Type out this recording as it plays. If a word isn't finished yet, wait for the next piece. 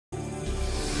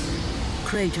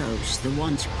Kratos, the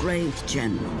once great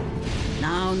general,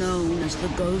 now known as the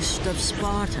Ghost of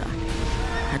Sparta,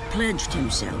 had pledged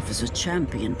himself as a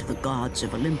champion to the gods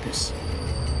of Olympus.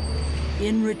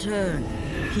 In return,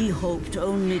 he hoped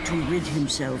only to rid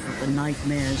himself of the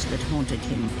nightmares that haunted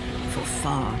him for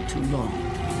far too long.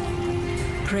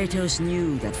 Kratos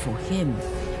knew that for him,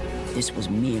 this was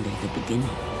merely the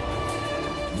beginning.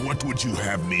 What would you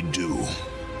have me do?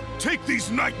 Take these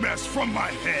nightmares from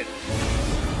my head!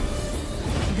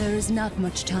 There is not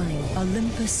much time.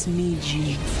 Olympus needs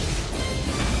you.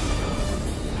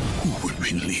 Who would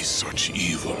release such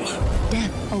evil?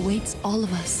 Death awaits all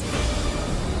of us.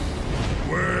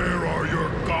 Where are your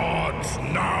gods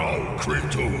now,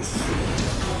 Kratos?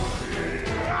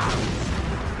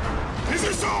 Is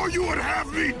this all you would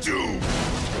have me do?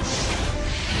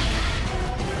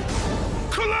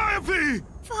 Calliope!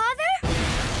 Father?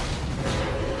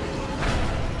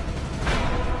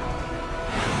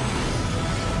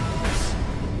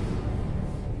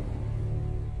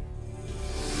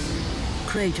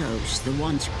 Kratos, the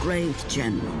once great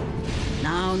general,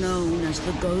 now known as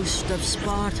the Ghost of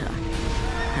Sparta,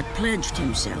 had pledged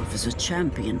himself as a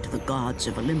champion to the gods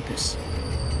of Olympus.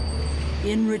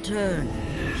 In return,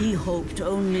 he hoped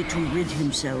only to rid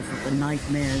himself of the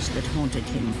nightmares that haunted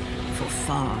him for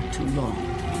far too long.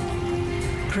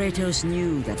 Kratos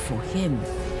knew that for him,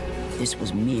 this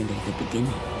was merely the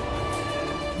beginning.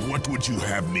 What would you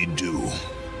have me do?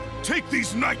 Take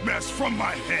these nightmares from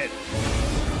my head!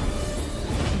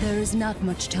 There is not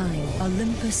much time.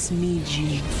 Olympus needs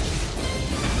you.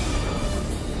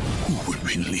 Who would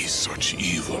release such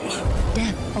evil?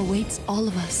 Death awaits all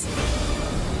of us.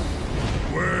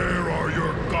 Where are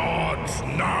your gods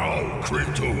now,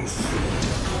 Kratos?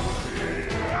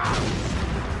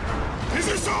 Is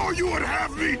this all you would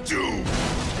have me do?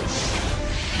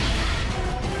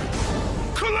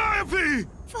 Calliope!